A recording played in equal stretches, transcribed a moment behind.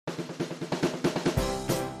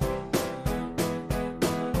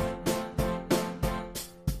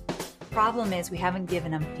problem is we haven't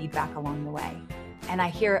given them feedback along the way. And I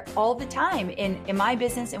hear it all the time in my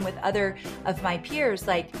business and with other of my peers,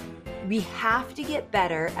 like, we have to get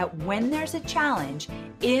better at when there's a challenge,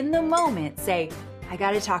 in the moment, say, I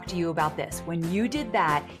got to talk to you about this. When you did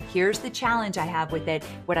that, here's the challenge I have with it.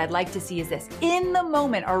 What I'd like to see is this, in the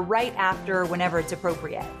moment or right after, whenever it's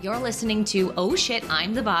appropriate. You're listening to Oh Shit,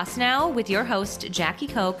 I'm the Boss Now with your host, Jackie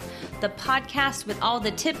Koch, the podcast with all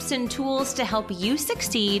the tips and tools to help you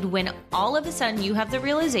succeed when all of a sudden you have the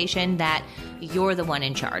realization that you're the one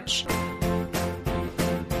in charge.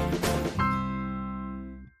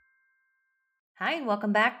 Hi, and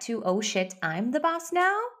welcome back to Oh Shit, I'm the Boss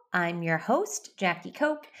Now. I'm your host, Jackie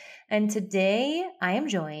Koch, and today I am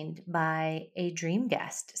joined by a dream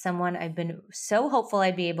guest, someone I've been so hopeful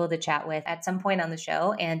I'd be able to chat with at some point on the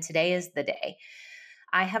show, and today is the day.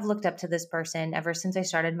 I have looked up to this person ever since I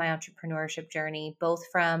started my entrepreneurship journey, both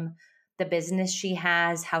from the business she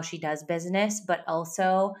has, how she does business, but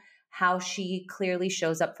also how she clearly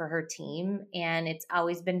shows up for her team, and it's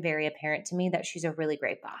always been very apparent to me that she's a really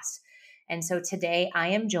great boss. And so today I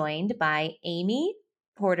am joined by Amy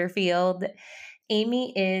Porterfield.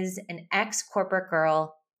 Amy is an ex-corporate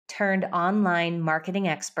girl turned online marketing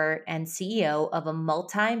expert and CEO of a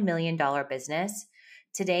multi-million-dollar business.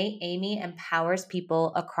 Today, Amy empowers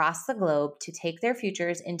people across the globe to take their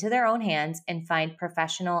futures into their own hands and find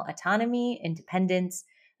professional autonomy, independence,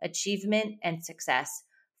 achievement, and success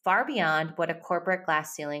far beyond what a corporate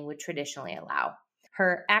glass ceiling would traditionally allow.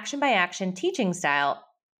 Her action-by-action teaching style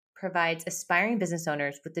provides aspiring business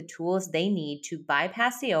owners with the tools they need to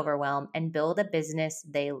bypass the overwhelm and build a business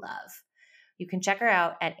they love. You can check her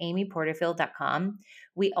out at amyporterfield.com.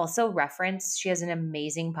 We also she has an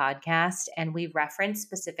amazing podcast, and we reference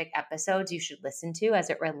specific episodes you should listen to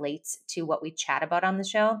as it relates to what we chat about on the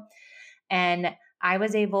show. And I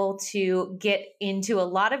was able to get into a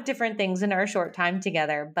lot of different things in our short time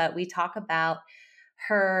together, but we talk about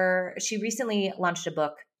she recently launched a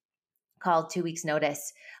book called 2 Weeks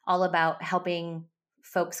Notice, all about helping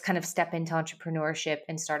folks kind of step into entrepreneurship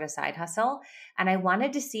and start a side hustle. And I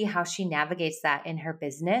wanted to see how she navigates that in her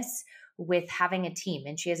business with having a team.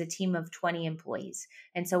 And she has a team of 20 employees.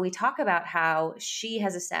 And so we talk about how she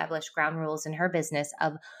has established ground rules in her business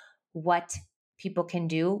of what people can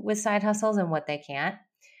do with side hustles and what they can't.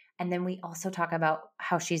 And then we also talk about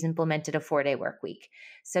how she's implemented a 4-day work week.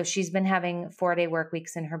 So she's been having 4-day work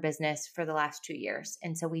weeks in her business for the last 2 years.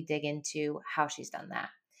 And so we dig into how she's done that.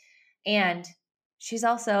 And she's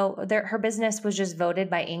also, her business was just voted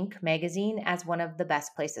by Inc. magazine as one of the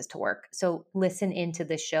best places to work. So listen into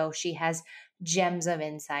this show. She has gems of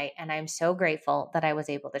insight. And I'm so grateful that I was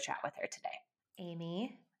able to chat with her today.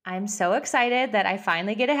 Amy, I'm so excited that I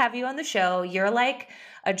finally get to have you on the show. You're like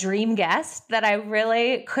a dream guest that I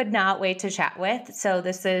really could not wait to chat with. So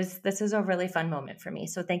this is a really fun moment for me.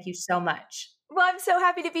 So thank you so much. Well, I'm so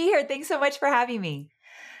happy to be here. Thanks so much for having me.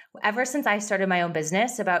 Ever since I started my own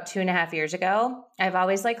business about 2.5 years ago, I've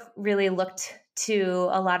always really looked to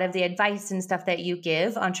a lot of the advice and stuff that you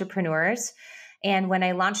give entrepreneurs. And when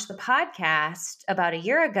I launched the podcast about a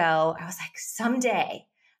year ago, I was like, someday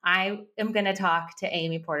I am going to talk to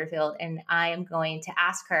Amy Porterfield and I am going to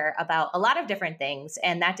ask her about a lot of different things.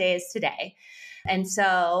 And that day is today. And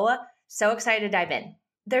so excited to dive in.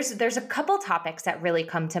 There's a couple topics that really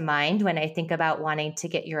come to mind when I think about wanting to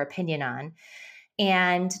get your opinion on.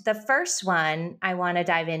 And the first one I want to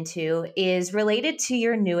dive into is related to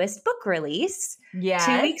your newest book release. Yes.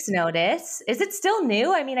 2 Weeks Notice. Is it still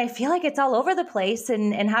new? I mean, I feel like it's all over the place.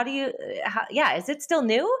 And is it still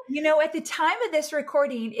new? At the time of this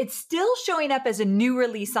recording, it's still showing up as a new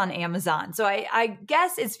release on Amazon. So I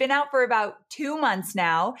guess it's been out for about 2 months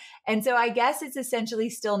now. And so I guess it's essentially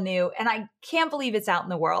still new. And I can't believe it's out in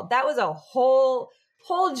the world. That was a whole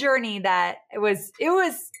journey that it was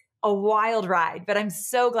a wild ride, but I'm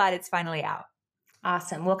so glad it's finally out.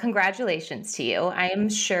 Awesome. Well, congratulations to you. I am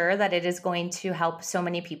sure that it is going to help so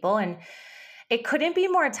many people. And it couldn't be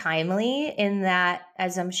more timely in that,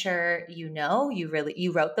 as I'm sure you know, you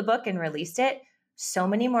wrote the book and released it. So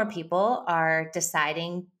many more people are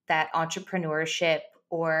deciding that entrepreneurship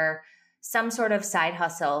or some sort of side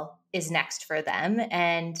hustle is next for them.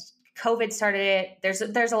 And COVID started it.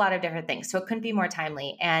 There's a lot of different things. So it couldn't be more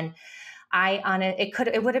timely. And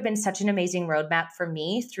it would have been such an amazing roadmap for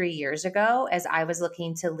me 3 years ago as I was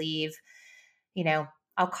looking to leave,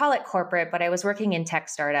 I'll call it corporate, but I was working in tech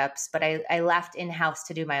startups, but I left in-house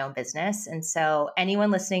to do my own business. And so anyone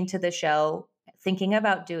listening to the show, thinking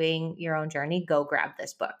about doing your own journey, go grab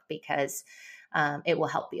this book because it will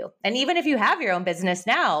help you. And even if you have your own business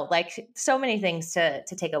now, so many things to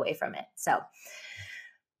take away from it. So,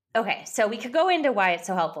 Okay, so we could go into why it's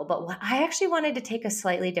so helpful, but I actually wanted to take a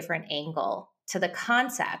slightly different angle to the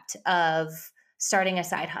concept of starting a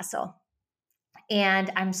side hustle.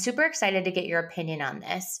 And I'm super excited to get your opinion on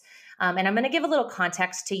this. And I'm going to give a little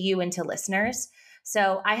context to you and to listeners.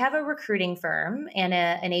 So I have a recruiting firm and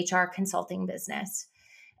an HR consulting business.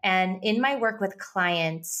 And in my work with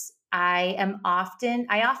clients, I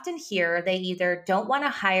often hear they either don't want to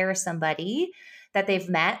hire somebody that they've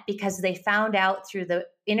met because they found out through the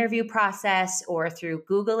interview process or through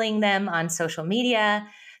Googling them on social media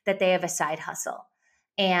that they have a side hustle.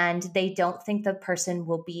 And they don't think the person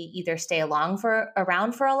will be either stay around for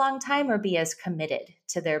a long time or be as committed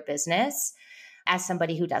to their business as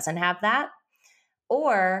somebody who doesn't have that.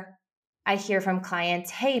 Or I hear from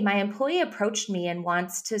clients, hey, my employee approached me and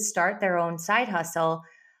wants to start their own side hustle.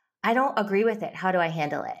 I don't agree with it. How do I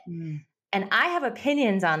handle it? Mm. And I have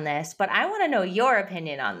opinions on this, but I want to know your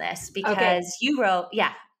opinion on this because Okay. you wrote,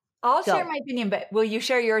 I'll go. share my opinion, but will you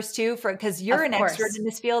share yours too? Because you're Of an expert course. in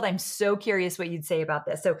this field. I'm so curious what you'd say about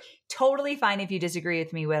this. So totally fine if you disagree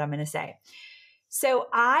with me, what I'm going to say. So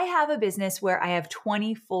I have a business where I have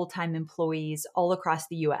 20 full-time employees all across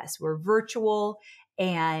the US. We're virtual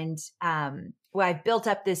and I've built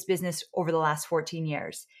up this business over the last 14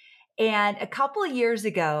 years. And a couple of years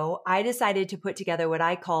ago, I decided to put together what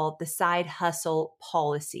I call the side hustle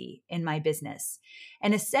policy in my business.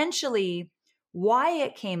 And essentially, why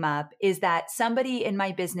it came up is that somebody in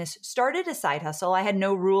my business started a side hustle. I had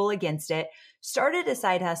no rule against it, started a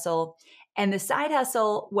side hustle. And the side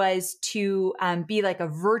hustle was to be like a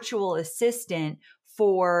virtual assistant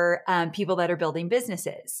for people that are building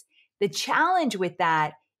businesses. The challenge with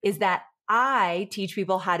that is that I teach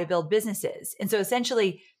people how to build businesses. And so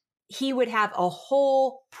essentially, he would have a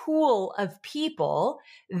whole pool of people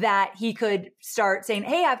that he could start saying,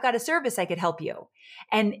 hey, I've got a service I could help you.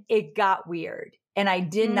 And it got weird. And I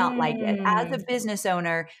did not like it. As a business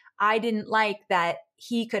owner, I didn't like that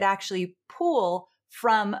he could actually pull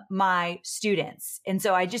from my students. And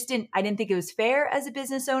so I didn't think it was fair as a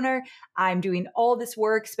business owner. I'm doing all this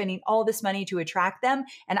work, spending all this money to attract them.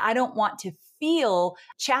 And I don't want to feel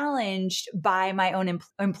challenged by my own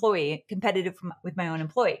employee, competitive with my own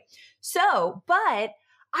employee. So, but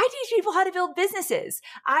I teach people how to build businesses.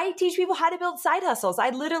 I teach people how to build side hustles.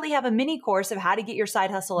 I literally have a mini course of how to get your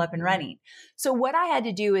side hustle up and running. So what I had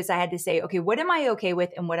to do is I had to say, okay, what am I okay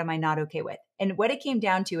with and what am I not okay with? And what it came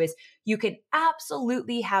down to is you can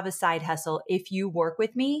absolutely have a side hustle if you work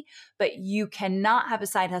with me, but you cannot have a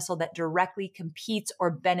side hustle that directly competes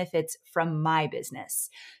or benefits from my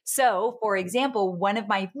business. So for example, one of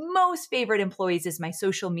my most favorite employees is my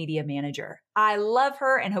social media manager. I love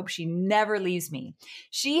her and hope she never leaves me.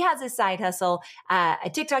 She has a side hustle,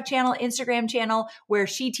 a TikTok channel, Instagram channel, where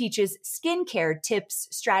she teaches skincare tips,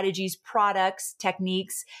 strategies, products,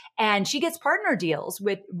 techniques, and she gets partner deals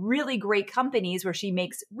with really great companies where she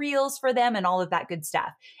makes reels for them and all of that good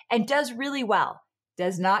stuff and does really well.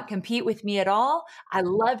 Does not compete with me at all. I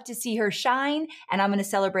love to see her shine and I'm going to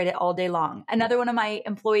celebrate it all day long. Another one of my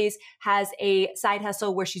employees has a side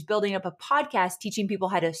hustle where she's building up a podcast teaching people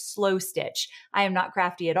how to slow stitch. I am not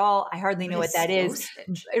crafty at all. I hardly know what that is,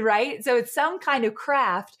 right? So it's some kind of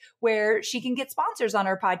craft where she can get sponsors on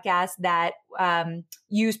her podcast that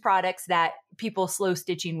use products that people slow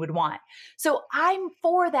stitching would want. So I'm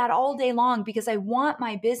for that all day long because I want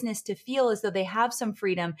my business to feel as though they have some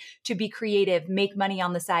freedom to be creative, make money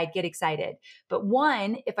on the side, get excited. But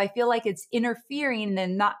one, if I feel like it's interfering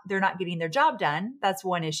and they're not getting their job done, that's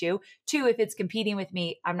one issue. Two, if it's competing with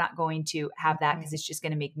me, I'm not going to have that because it's just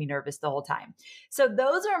going to make me nervous the whole time. So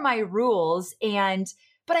those are my rules.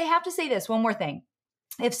 But I have to say this, one more thing.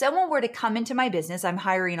 If someone were to come into my business, I'm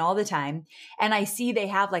hiring all the time, and I see they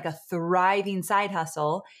have like a thriving side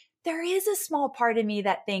hustle, there is a small part of me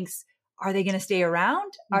that thinks, are they going to stay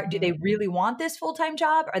around? Do they really want this full-time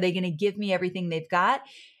job? Are they going to give me everything they've got?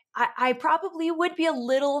 I probably would be a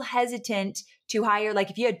little hesitant to hire.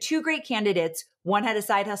 Like if you had two great candidates, one had a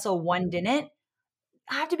side hustle, one didn't.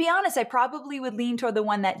 I have to be honest, I probably would lean toward the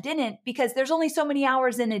one that didn't because there's only so many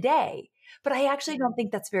hours in a day. But I actually don't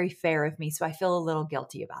think that's very fair of me. So I feel a little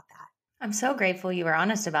guilty about that. I'm so grateful you were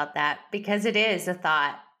honest about that because it is a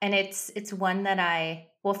thought. And it's one that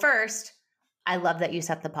first, I love that you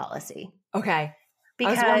set the policy. Okay.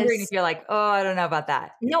 Because I was wondering if you're like, oh, I don't know about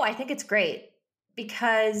that. No, I think it's great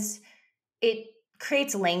because it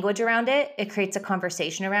creates language around it. It creates a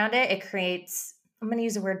conversation around it. I'm going to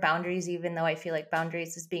use the word boundaries, even though I feel like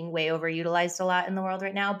boundaries is being way overutilized a lot in the world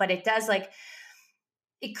right now, but it does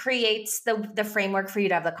it creates the framework for you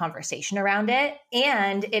to have the conversation around it.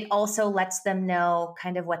 And it also lets them know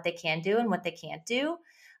kind of what they can do and what they can't do.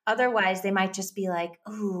 Otherwise, they might just be like,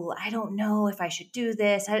 oh, I don't know if I should do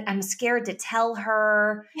this. I'm scared to tell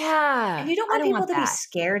her. And Yeah. you don't I want don't people want to be that.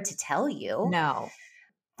 scared to tell you. No.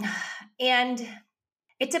 And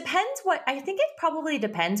it depends I think it probably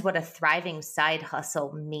depends what a thriving side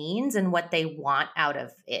hustle means and what they want out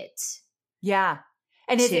of it Yeah.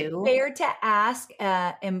 And is it too. fair to ask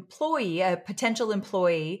a potential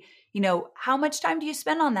employee, how much time do you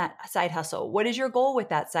spend on that side hustle? What is your goal with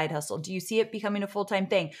that side hustle? Do you see it becoming a full-time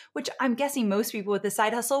thing? Which I'm guessing most people with the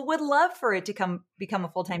side hustle would love for it to become a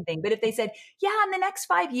full-time thing. But if they said, yeah, in the next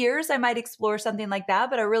 5 years, I might explore something like that,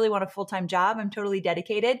 but I really want a full-time job, I'm totally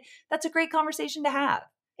dedicated. That's a great conversation to have.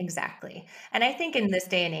 Exactly. And I think in this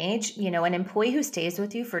day and age, an employee who stays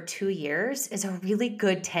with you for 2 years is a really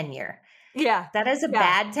good tenure. Yeah. That is a Yeah.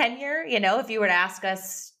 bad tenure, if you were to ask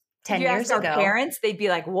us If 10 you ask years our ago. parents, they'd be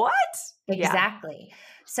like, what? Yeah. Exactly.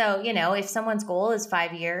 So, if someone's goal is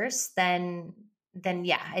 5 years, then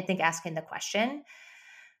yeah, I think asking the question.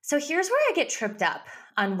 So here's where I get tripped up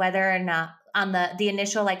on whether or not on the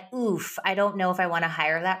initial like, oof, I don't know if I want to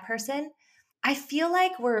hire that person. I feel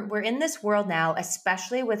like we're in this world now,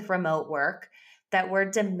 especially with remote work, that we're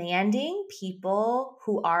demanding people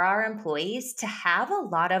who are our employees to have a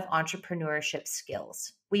lot of entrepreneurship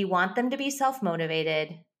skills. We want them to be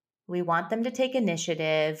self-motivated. We want them to take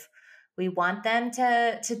initiative. We want them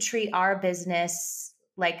to treat our business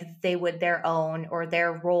like they would their own, or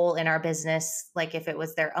their role in our business like if it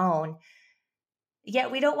was their own.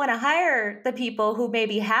 Yet we don't want to hire the people who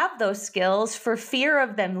maybe have those skills for fear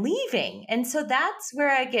of them leaving. And so that's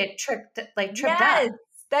where I get tripped Yes, up.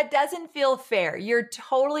 that doesn't feel fair. You're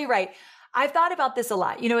totally right. I've thought about this a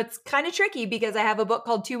lot. It's kind of tricky because I have a book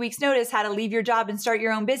called 2 Weeks Notice, How to Leave Your Job and Start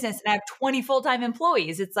Your Own Business. And I have 20 full-time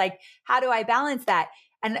employees. It's like, how do I balance that?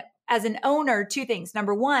 And as an owner, two things.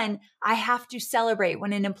 Number one, I have to celebrate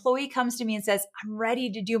when an employee comes to me and says, I'm ready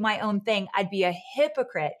to do my own thing. I'd be a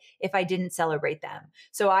hypocrite if I didn't celebrate them.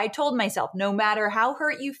 So I told myself, no matter how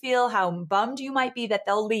hurt you feel, how bummed you might be that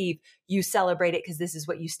they'll leave, you celebrate it because this is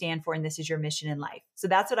what you stand for and this is your mission in life. So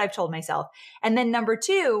that's what I've told myself. And then number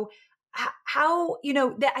two,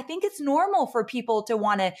 that I think it's normal for people to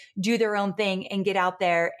want to do their own thing and get out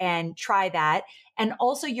there and try that. And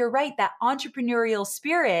also you're right, that entrepreneurial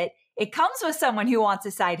spirit, it comes with someone who wants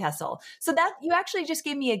a side hustle. So that you actually just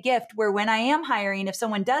gave me a gift where when I am hiring, if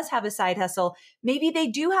someone does have a side hustle, maybe they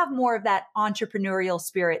do have more of that entrepreneurial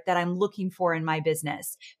spirit that I'm looking for in my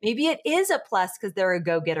business. Maybe it is a plus because they're a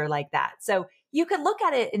go-getter like that. So you could look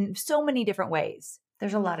at it in so many different ways.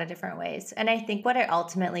 There's a lot of different ways. And I think what it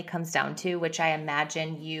ultimately comes down to, which I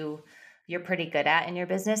imagine you're pretty good at in your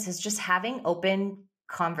business, is just having open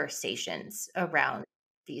conversations around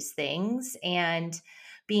these things and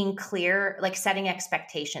being clear, like setting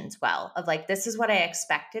expectations well of like, this is what I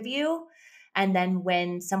expect of you. And then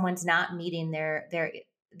when someone's not meeting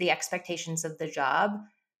the expectations of the job,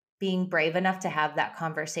 being brave enough to have that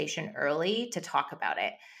conversation early to talk about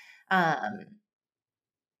it.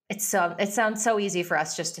 It sounds so easy for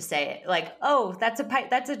us just to say it, like, oh, that's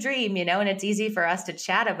a dream, and it's easy for us to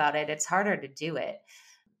chat about it. It's harder to do it.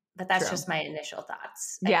 But that's True. just my initial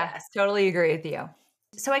thoughts, I Yeah, guess. totally agree with you.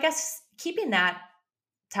 So I guess keeping that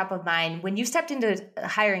top of mind, when you stepped into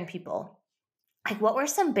hiring people, like what were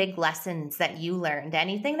some big lessons that you learned?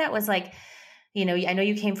 Anything that was like, I know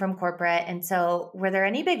you came from corporate. And so were there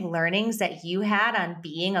any big learnings that you had on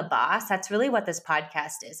being a boss? That's really what this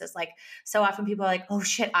podcast is. It's like, so often people are like, oh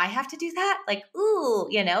shit, I have to do that? Like, ooh,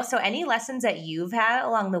 so any lessons that you've had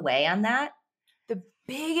along the way on that? The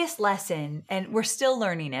biggest lesson, and we're still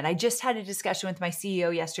learning it. I just had a discussion with my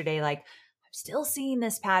CEO yesterday. Like, I'm still seeing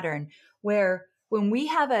this pattern where when we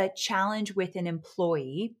have a challenge with an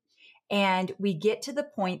employee and we get to the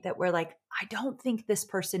point that we're like, I don't think this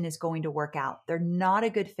person is going to work out. They're not a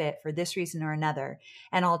good fit for this reason or another.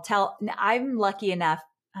 And I'm lucky enough,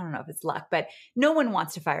 I don't know if it's luck, but no one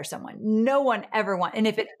wants to fire someone. No one ever wants. And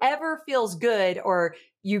if it ever feels good or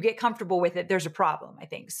you get comfortable with it, there's a problem, I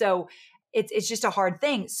think. So it's just a hard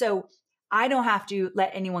thing. So I don't have to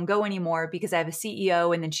let anyone go anymore because I have a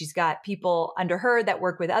CEO and then she's got people under her that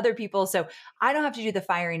work with other people. So I don't have to do the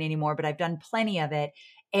firing anymore, but I've done plenty of it.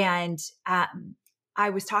 And I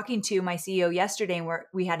was talking to my CEO yesterday and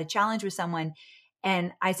we had a challenge with someone.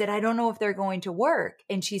 And I said, I don't know if they're going to work.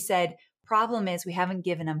 And she said, problem is we haven't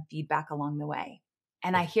given them feedback along the way.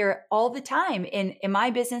 And I hear it all the time in my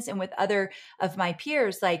business and with other of my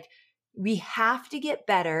peers, like we have to get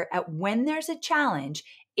better at when there's a challenge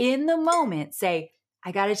in the moment, say,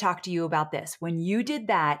 I got to talk to you about this. When you did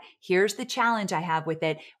that, here's the challenge I have with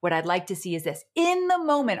it. What I'd like to see is this in the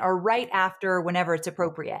moment or right after, whenever it's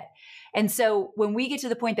appropriate. And so when we get to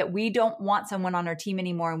the point that we don't want someone on our team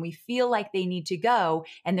anymore and we feel like they need to go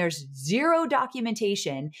and there's zero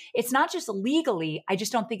documentation, it's not just legally, I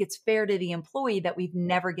just don't think it's fair to the employee that we've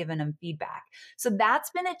never given them feedback. So that's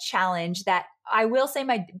been a challenge that I will say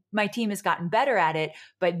my team has gotten better at it,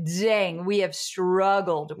 but dang, we have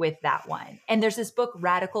struggled with that one. And there's this book,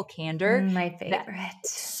 Radical Candor. My favorite.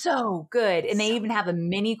 So good. And they even have a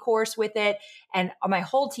mini course with it. And my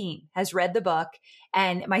whole team has read the book.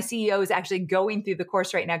 And my CEO is actually going through the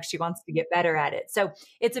course right now because she wants to get better at it. So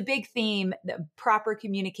it's a big theme, the proper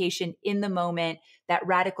communication in the moment, that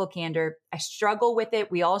radical candor. I struggle with it.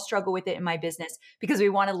 We all struggle with it in my business because we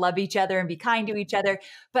want to love each other and be kind to each other.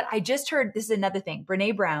 But I just heard, this is another thing,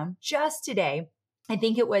 Brene Brown just today, I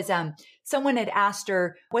think it was someone had asked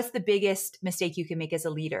her, what's the biggest mistake you can make as a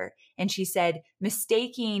leader? And she said,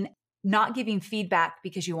 mistaking not giving feedback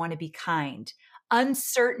because you want to be kind.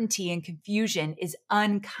 Uncertainty and confusion is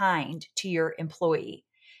unkind to your employee.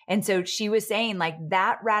 And so she was saying like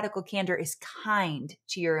that radical candor is kind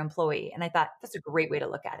to your employee. And I thought that's a great way to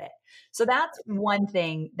look at it. So that's one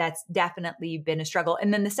thing that's definitely been a struggle.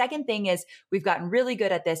 And then the second thing is we've gotten really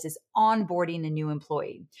good at this is onboarding a new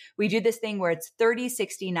employee. We do this thing where it's 30,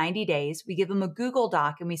 60, 90 days. We give them a Google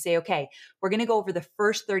Doc and we say, okay, we're going to go over the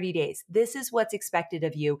first 30 days. This is what's expected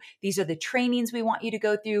of you. These are the trainings we want you to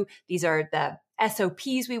go through. These are the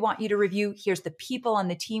SOPs we want you to review. Here's the people on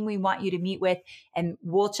the team we want you to meet with, and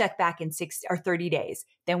we'll check back in 6 or 30 days.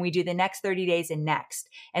 Then we do the next 30 days and next.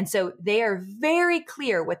 And so they are very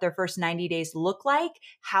clear what their first 90 days look like,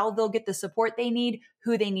 how they'll get the support they need,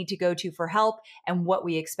 who they need to go to for help, and what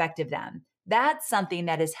we expect of them. That's something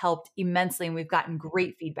that has helped immensely, and we've gotten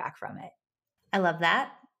great feedback from it. I love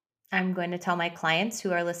that. I'm going to tell my clients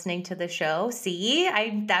who are listening to the show,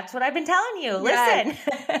 that's what I've been telling you. Listen.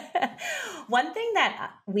 Yes. One thing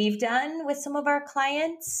that we've done with some of our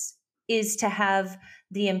clients is to have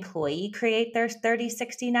the employee create their 30,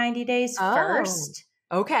 60, 90 days first.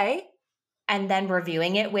 Okay. And then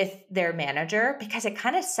reviewing it with their manager, because it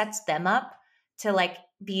kind of sets them up to like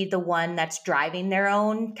be the one that's driving their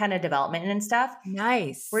own kind of development and stuff.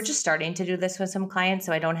 Nice. We're just starting to do this with some clients,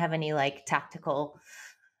 so I don't have any like tactical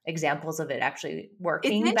examples of it actually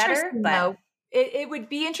working better. But it would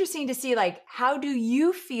be interesting to see, like, how do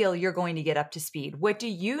you feel you're going to get up to speed? What do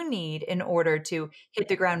you need in order to hit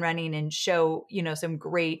the ground running and show, some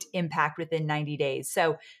great impact within 90 days?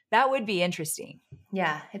 So that would be interesting.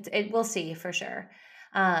 Yeah, we'll see for sure.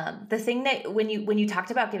 The thing that when you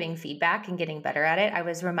talked about giving feedback and getting better at it, I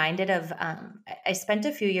was reminded of, I spent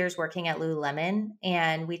a few years working at Lululemon,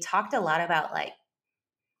 and we talked a lot about like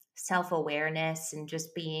self-awareness and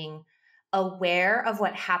just being aware of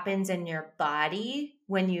what happens in your body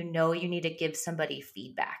when you know you need to give somebody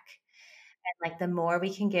feedback. And like the more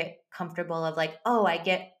we can get comfortable of like, oh, I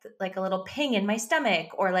get like a little ping in my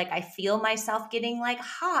stomach, or like I feel myself getting like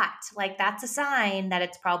hot, like that's a sign that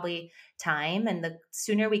it's probably time. And the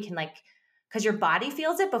sooner we can because your body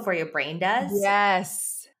feels it before your brain does.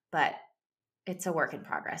 Yes. But it's a work in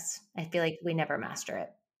progress. I feel like we never master it.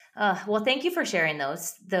 Well, thank you for sharing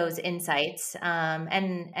those insights.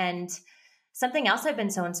 And something else I've been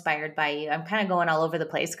so inspired by you. I'm kind of going all over the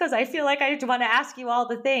place because I feel like I want to ask you all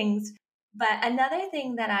the things. But another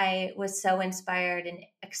thing that I was so inspired and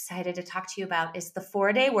excited to talk to you about is the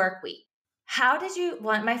 4-day work week.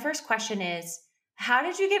 My first question is, how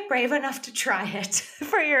did you get brave enough to try it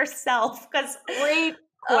for yourself? Great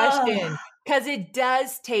question. Because it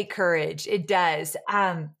does take courage. It does.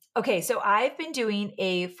 Okay, so I've been doing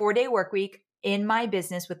a 4-day work week in my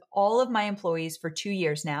business with all of my employees for 2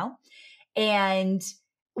 years now. And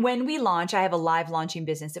when we launch, I have a live launching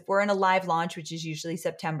business. If we're in a live launch, which is usually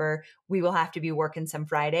September, we will have to be working some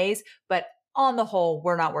Fridays. But on the whole,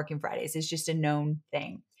 we're not working Fridays. It's just a known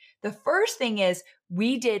thing. The first thing is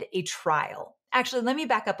we did a trial. Actually, let me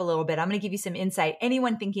back up a little bit. I'm going to give you some insight.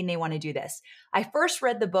 Anyone thinking they want to do this. I first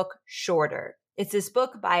read the book Shorter. It's this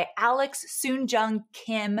book by Alex Soonjung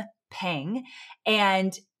Kim Peng,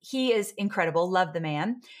 and he is incredible. Love the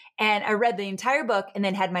man. And I read the entire book and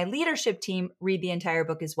then had my leadership team read the entire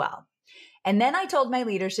book as well. And then I told my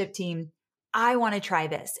leadership team, I want to try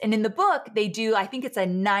this. And in the book, they do, I think it's a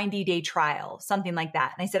 90-day trial, something like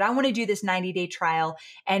that. And I said, I want to do this 90-day trial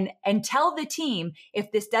and tell the team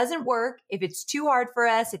if this doesn't work, if it's too hard for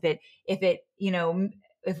us,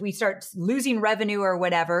 if we start losing revenue or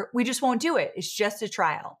whatever, we just won't do it. It's just a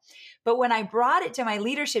trial. But when I brought it to my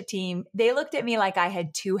leadership team, they looked at me like I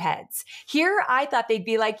had two heads. Here, I thought they'd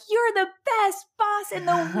be like, you're the best boss in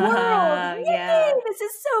the world. Yeah. Yay, this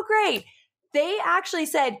is so great. They actually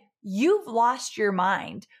said, you've lost your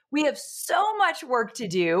mind. We have so much work to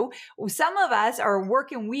do. Some of us are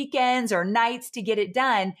working weekends or nights to get it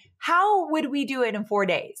done. How would we do it in 4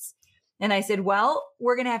 days? And I said, well,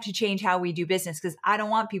 we're going to have to change how we do business because I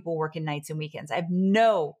don't want people working nights and weekends. I have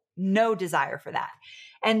no desire for that.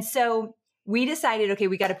 And so we decided, okay,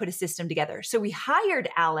 we got to put a system together. So we hired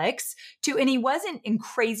Alex and he wasn't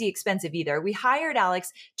crazy expensive either. We hired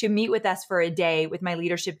Alex to meet with us for a day with my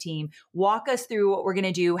leadership team, walk us through what we're going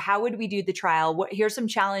to do. How would we do the trial? Here's some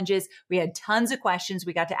challenges. We had tons of questions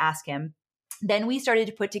we got to ask him. Then we started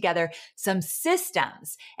to put together some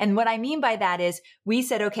systems. And what I mean by that is we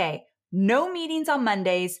said, okay, no meetings on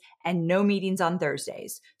Mondays and no meetings on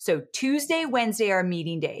Thursdays. So Tuesday, Wednesday are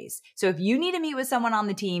meeting days. So if you need to meet with someone on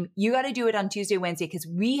the team, you got to do it on Tuesday, Wednesday, because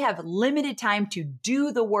we have limited time to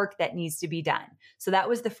do the work that needs to be done. So that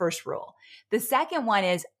was the first rule. The second one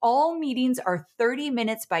is all meetings are 30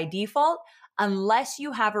 minutes by default, unless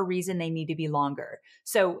you have a reason they need to be longer.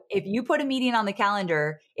 So if you put a meeting on the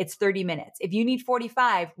calendar, it's 30 minutes. If you need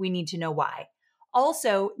 45, we need to know why.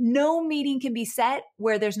 Also, no meeting can be set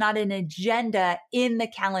where there's not an agenda in the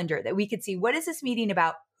calendar that we could see. What is this meeting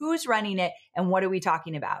about? Who's running it? And what are we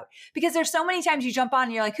talking about? Because there's so many times you jump on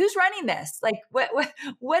and you're like, who's running this? Like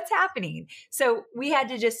what's happening? So we had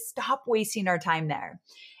to just stop wasting our time there.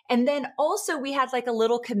 And then also we had like a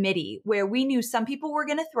little committee where we knew some people were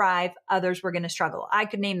going to thrive, others were going to struggle. I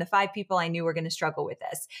could name the 5 people I knew were going to struggle with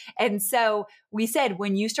this. And so we said,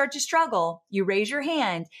 when you start to struggle, you raise your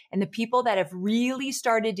hand, and the people that have really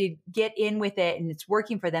started to get in with it and it's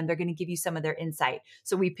working for them, they're going to give you some of their insight.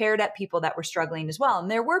 So we paired up people that were struggling as well.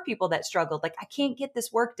 And there were people that struggled, like, I can't get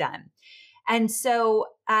this work done. And so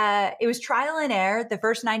it was trial and error. The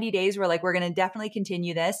first 90 days were like, we're going to definitely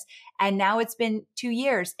continue this. And now it's been 2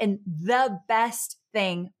 years, and the best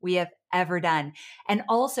thing we have ever done. And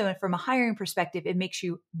also from a hiring perspective, it makes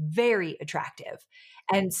you very attractive.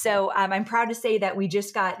 And so I'm proud to say that we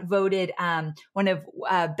just got voted one of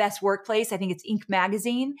best workplace. I think it's Inc.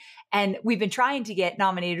 magazine. And we've been trying to get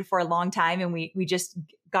nominated for a long time, and we just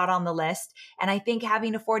got on the list. And I think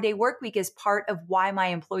having a 4-day work week is part of why my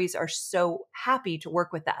employees are so happy to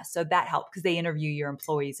work with us. So that helped because they interview your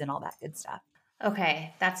employees and all that good stuff.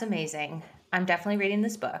 Okay, that's amazing. I'm definitely reading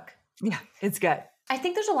this book. Yeah, it's good. I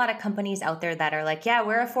think there's a lot of companies out there that are like, yeah,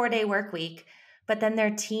 we're a 4-day work week, but then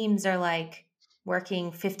their teams are like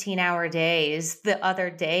working 15-hour days the other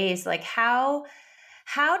days. Like how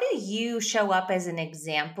do you show up as an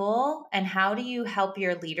example, and how do you help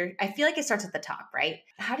your leader? I feel like it starts at the top, right?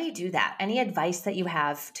 How do you do that? Any advice that you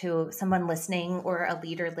have to someone listening or a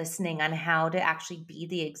leader listening on how to actually be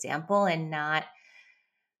the example and not,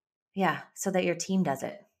 so that your team does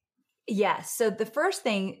it? Yes. So the first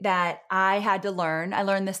thing that I had to learn, I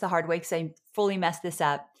learned this the hard way because I fully messed this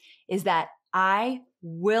up, is that I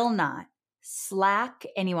will not Slack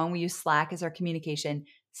anyone. We use Slack as our communication.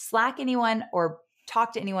 Slack anyone or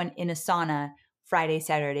talk to anyone in Asana Friday,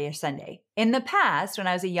 Saturday, or Sunday. In the past, when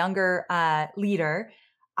I was a younger leader,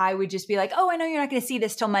 I would just be like, oh, I know you're not going to see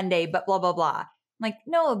this till Monday, but blah, blah, blah. I'm like,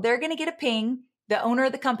 no, they're going to get a ping. The owner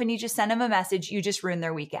of the company just sent them a message. You just ruined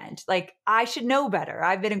their weekend. Like, I should know better.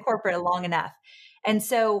 I've been in corporate long enough. And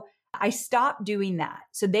so I stopped doing that.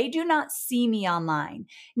 So they do not see me online.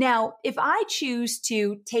 Now, if I choose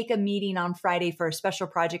to take a meeting on Friday for a special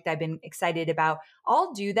project I've been excited about,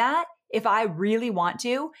 I'll do that if I really want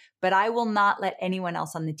to, but I will not let anyone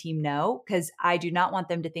else on the team know because I do not want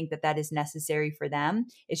them to think that that is necessary for them.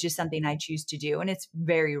 It's just something I choose to do, and it's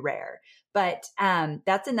very rare. But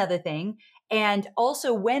that's another thing. And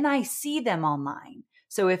also when I see them online,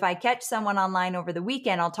 so if I catch someone online over the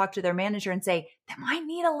weekend, I'll talk to their manager and say, they might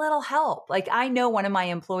need a little help. Like, I know one of my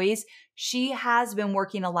employees, she has been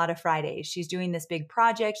working a lot of Fridays. She's doing this big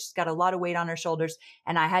project. She's got a lot of weight on her shoulders.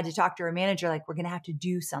 And I had to talk to her manager, like, we're going to have to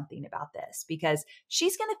do something about this because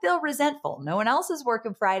she's going to feel resentful. No one else is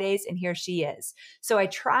working Fridays, and here she is. So I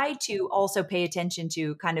try to also pay attention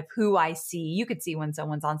to kind of who I see. You could see when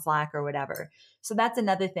someone's on Slack or whatever. So that's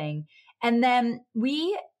another thing. And then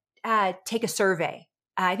we take a survey.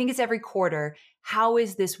 I think it's every quarter. How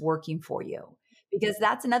is this working for you? Because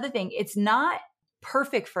that's another thing. It's not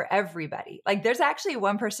perfect for everybody. Like, there's actually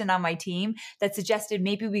one person on my team that suggested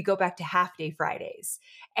maybe we go back to half day Fridays.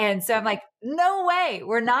 And so I'm like, no way,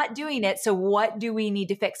 we're not doing it. So what do we need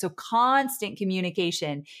to fix? So constant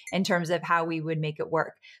communication in terms of how we would make it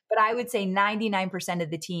work. But I would say 99%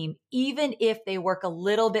 of the team, even if they work a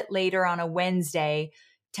little bit later on a Wednesday,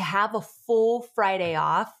 to have a full Friday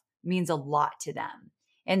off means a lot to them.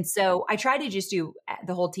 And so I try to just do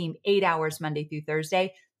the whole team 8 hours Monday through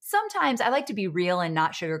Thursday. Sometimes I like to be real and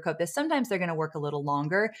not sugarcoat this. Sometimes they're going to work a little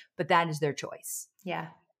longer, but that is their choice. Yeah.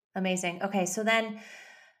 Amazing. Okay. So then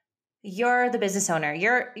you're the business owner.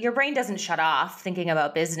 Your brain doesn't shut off thinking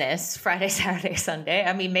about business Friday, Saturday, Sunday.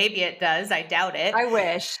 I mean, maybe it does. I doubt it. I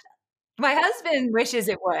wish. My husband wishes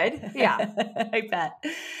it would. Yeah. I bet.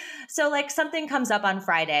 So like something comes up on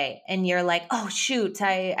Friday and you're like, oh shoot,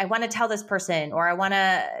 I want to tell this person or I want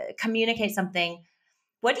to communicate something.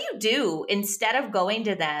 What do you do instead of going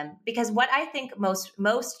to them? Because what I think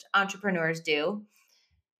most entrepreneurs do,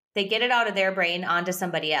 they get it out of their brain onto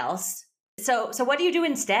somebody else. So what do you do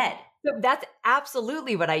instead? So that's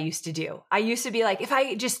absolutely what I used to do. I used to be like, if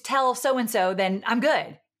I just tell so-and-so, then I'm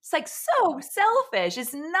good. It's like so selfish.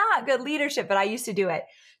 It's not good leadership, but I used to do it.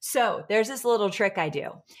 So there's this little trick I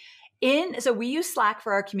do. So we use Slack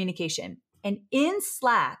for our communication. And in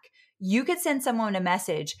Slack, you could send someone a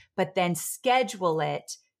message, but then schedule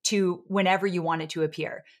it to whenever you want it to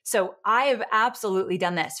appear. So I have absolutely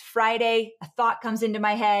done this. Friday, a thought comes into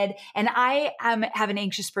my head and I have an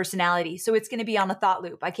anxious personality. So it's going to be on a thought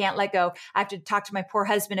loop. I can't let go. I have to talk to my poor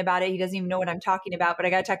husband about it. He doesn't even know what I'm talking about, but I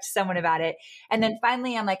got to talk to someone about it. And then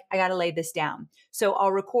finally, I'm like, I got to lay this down. So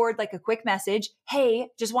I'll record like a quick message. Hey,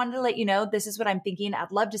 just wanted to let you know, this is what I'm thinking.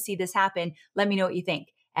 I'd love to see this happen. Let me know what you think.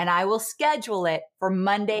 And I will schedule it for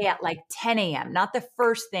Monday at like 10 a.m., not the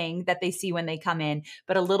first thing that they see when they come in,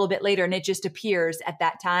 but a little bit later. And it just appears at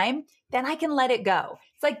that time. Then I can let it go.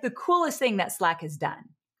 It's like the coolest thing that Slack has done.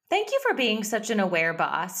 Thank you for being such an aware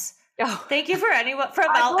boss. Oh, thank you for everyone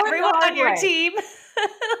on your team.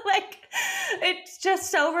 Like, it's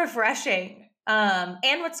just so refreshing.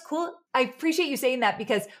 And what's cool. I appreciate you saying that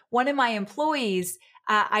because one of my employees,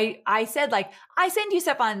 I said like, I send you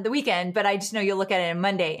stuff on the weekend, but I just know you'll look at it on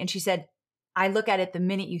Monday. And she said, I look at it the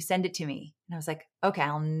minute you send it to me. And I was like, okay,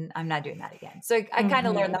 I'm not doing that again. So I kind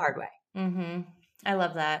of learned the hard way. Mm-hmm. I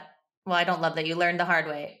love that. Well, I don't love that you learned the hard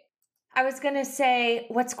way. I was going to say,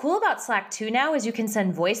 what's cool about Slack too now is you can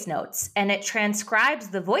send voice notes and it transcribes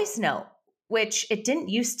the voice note, which it didn't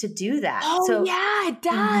used to do that. Oh, yeah, it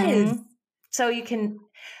does. So you can,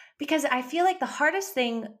 because I feel like the hardest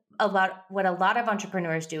thing about what a lot of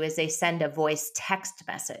entrepreneurs do is they send a voice text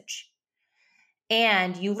message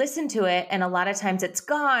and you listen to it and a lot of times it's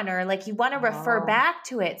gone or like you want to refer back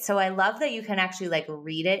to it. So I love that you can actually like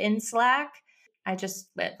read it in Slack. I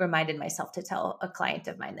just reminded myself to tell a client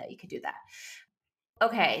of mine that you could do that.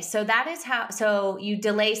 Okay, so that is so you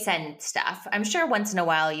delay send stuff. I'm sure once in a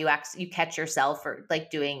while you catch yourself or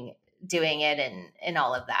like doing it and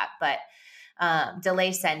all of that, but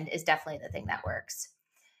delay send is definitely the thing that works.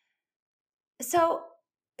 So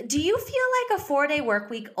do you feel like a 4-day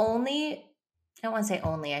work week only, I don't want to say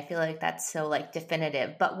only, I feel like that's so like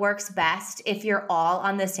definitive, but works best if you're all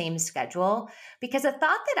on the same schedule? Because a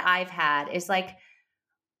thought that I've had is like,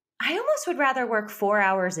 I almost would rather work 4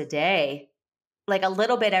 hours a day, like a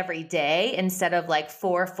little bit every day instead of like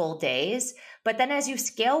 4 full days. But then as you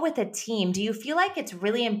scale with a team, do you feel like it's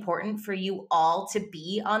really important for you all to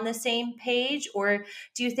be on the same page? Or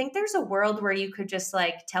do you think there's a world where you could just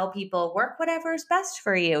like tell people work whatever is best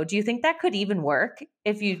for you? Do you think that could even work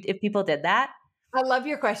if people did that? I love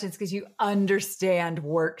your questions because you understand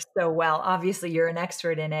work so well. Obviously, you're an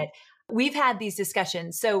expert in it. We've had these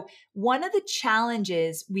discussions. So one of the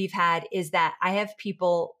challenges we've had is that I have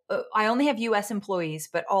people, I only have US employees,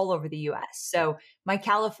 but all over the US. So my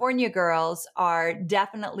California girls are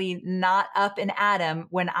definitely not up and at 'em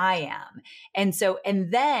when I am. So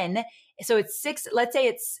it's 6, let's say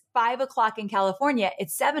it's 5:00 in California.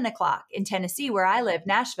 It's 7:00 in Tennessee, where I live,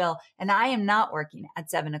 Nashville, and I am not working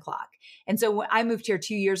at 7:00. And so when I moved here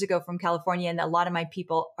 2 years ago from California, and a lot of my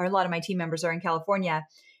team members are in California.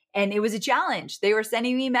 And it was a challenge. They were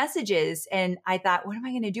sending me messages and I thought, what am I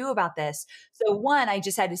going to do about this? So one, I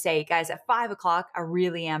just had to say, guys, at 5:00, I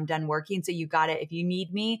really am done working. So you got it. If you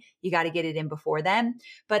need me, you got to get it in before then.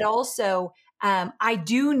 But also, I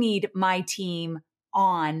do need my team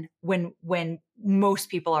on when most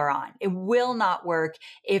people are on. It will not work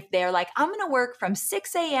if they're like, I'm going to work from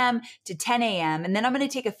 6 a.m. to 10 a.m. and then I'm going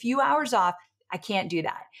to take a few hours off. I can't do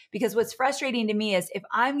that because what's frustrating to me is if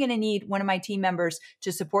I'm going to need one of my team members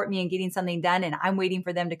to support me in getting something done and I'm waiting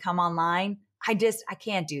for them to come online, I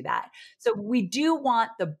can't do that. So we do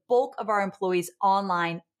want the bulk of our employees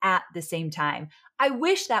online at the same time. I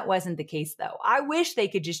wish that wasn't the case though. I wish they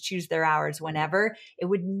could just choose their hours whenever. It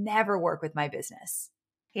would never work with my business.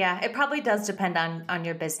 Yeah, it probably does depend on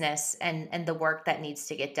your business and the work that needs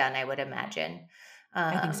to get done, I would imagine.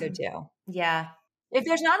 I think so too. Yeah. If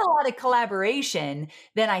there's not a lot of collaboration,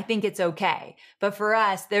 then I think it's okay. But for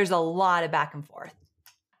us, there's a lot of back and forth.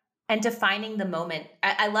 And defining the moment.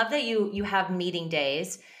 I love that you have meeting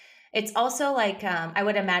days. It's also like, I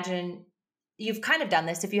would imagine you've kind of done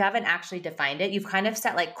this. If you haven't actually defined it, you've kind of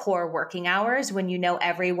set like core working hours when you know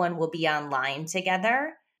everyone will be online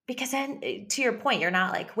together. Because then to your point, you're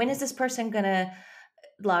not like, when is this person going to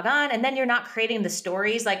log on? And then you're not creating the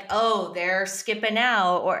stories like, oh, they're skipping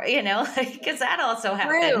out, or, because that also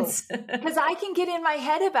happens. Because I can get in my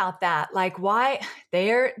head about that. Like, why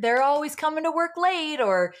they're always coming to work late,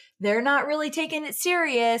 or they're not really taking it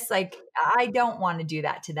serious. Like, I don't want to do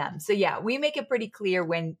that to them. So yeah, we make it pretty clear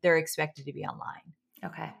when they're expected to be online.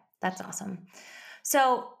 Okay. That's awesome.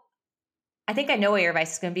 So I think I know what your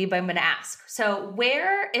advice is going to be, but I'm going to ask. So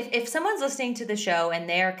if someone's listening to the show and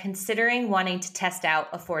they're considering wanting to test out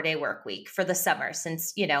a 4-day work week for the summer,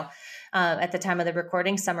 since, at the time of the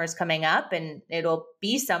recording, summer's coming up and it'll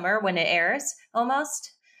be summer when it airs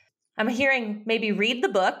almost. I'm hearing maybe read the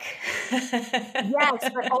book. Yes,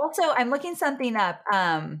 but also I'm looking something up.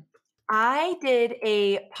 I did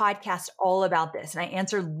a podcast all about this and I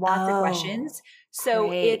answered lots of questions. So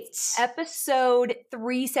great. It's episode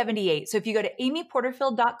 378. So if you go to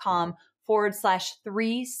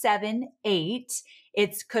amyporterfield.com/378,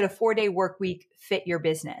 it's could a 4-day work week fit your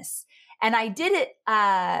business? And I did it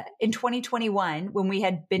in 2021 when we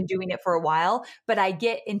had been doing it for a while, but I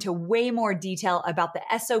get into way more detail about the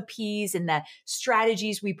SOPs and the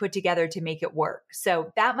strategies we put together to make it work.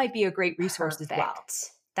 So that might be a great resource as well.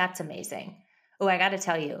 That's amazing. Oh, I got to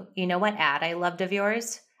tell you, you know what ad I loved of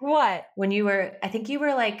yours? What? When I think you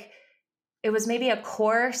were like, it was maybe a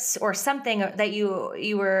course or something that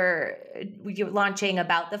you were launching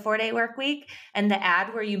about the 4-day work week, and the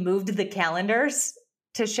ad where you moved the calendars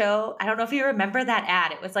to show, I don't know if you remember that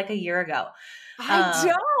ad. It was like a year ago. I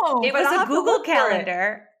don't. It was a Google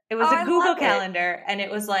calendar. It was a Google calendar. And it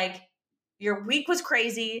was like, your week was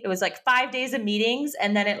crazy. It was like 5 days of meetings.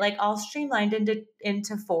 And then it like all streamlined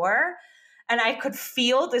into 4. And I could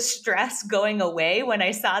feel the stress going away when I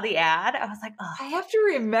saw the ad. I was like, oh, I have to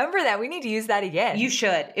remember that. We need to use that again. You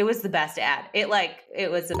should. It was the best ad. It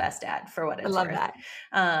was the best ad for what it's worth. I love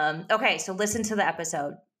that. Okay. So listen to the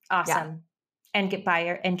episode. Awesome. Yeah. And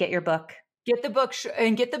get your book. Get the book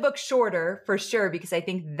get the book shorter for sure, because I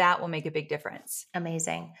think that will make a big difference.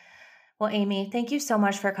 Amazing. Well, Amy, thank you so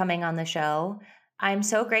much for coming on the show. I'm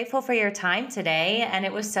so grateful for your time today. And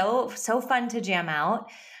it was so fun to jam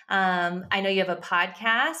out. I know you have a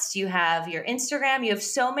podcast, you have your Instagram, you have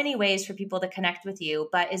so many ways for people to connect with you,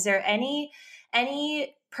 but is there any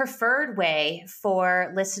preferred way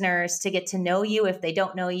for listeners to get to know you if they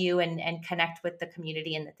don't know you and connect with the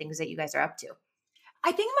community and the things that you guys are up to?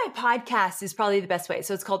 I think my podcast is probably the best way.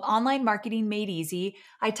 So it's called Online Marketing Made Easy.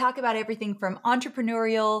 I talk about everything from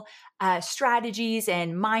entrepreneurial strategies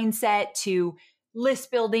and mindset to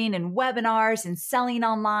list building and webinars and selling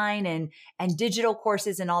online and digital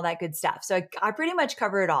courses and all that good stuff. So I pretty much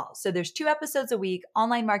cover it all. So there's 2 episodes a week,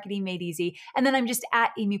 Online Marketing Made Easy. And then I'm just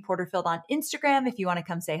at Amy Porterfield on Instagram if you want to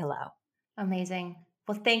come say hello. Amazing.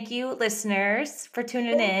 Well, thank you, listeners, for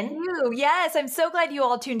tuning in. Thank you. Yes, I'm so glad you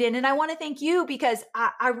all tuned in. And I want to thank you because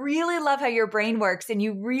I really love how your brain works and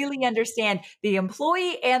you really understand the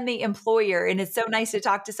employee and the employer. And it's so nice to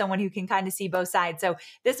talk to someone who can kind of see both sides. So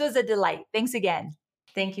this was a delight. Thanks again.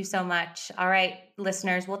 Thank you so much. All right,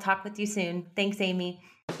 listeners, we'll talk with you soon. Thanks, Amy.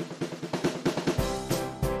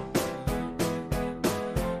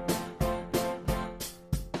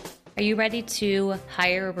 Are you ready to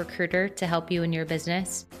hire a recruiter to help you in your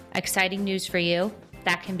business? Exciting news for you.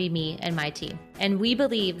 That can be me and my team. And we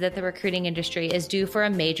believe that the recruiting industry is due for a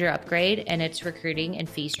major upgrade in its recruiting and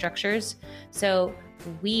fee structures. So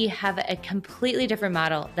we have a completely different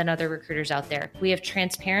model than other recruiters out there. We have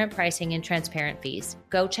transparent pricing and transparent fees.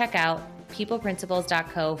 Go check out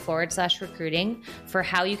peopleprinciples.co/recruiting for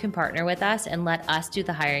how you can partner with us and let us do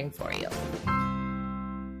the hiring for you.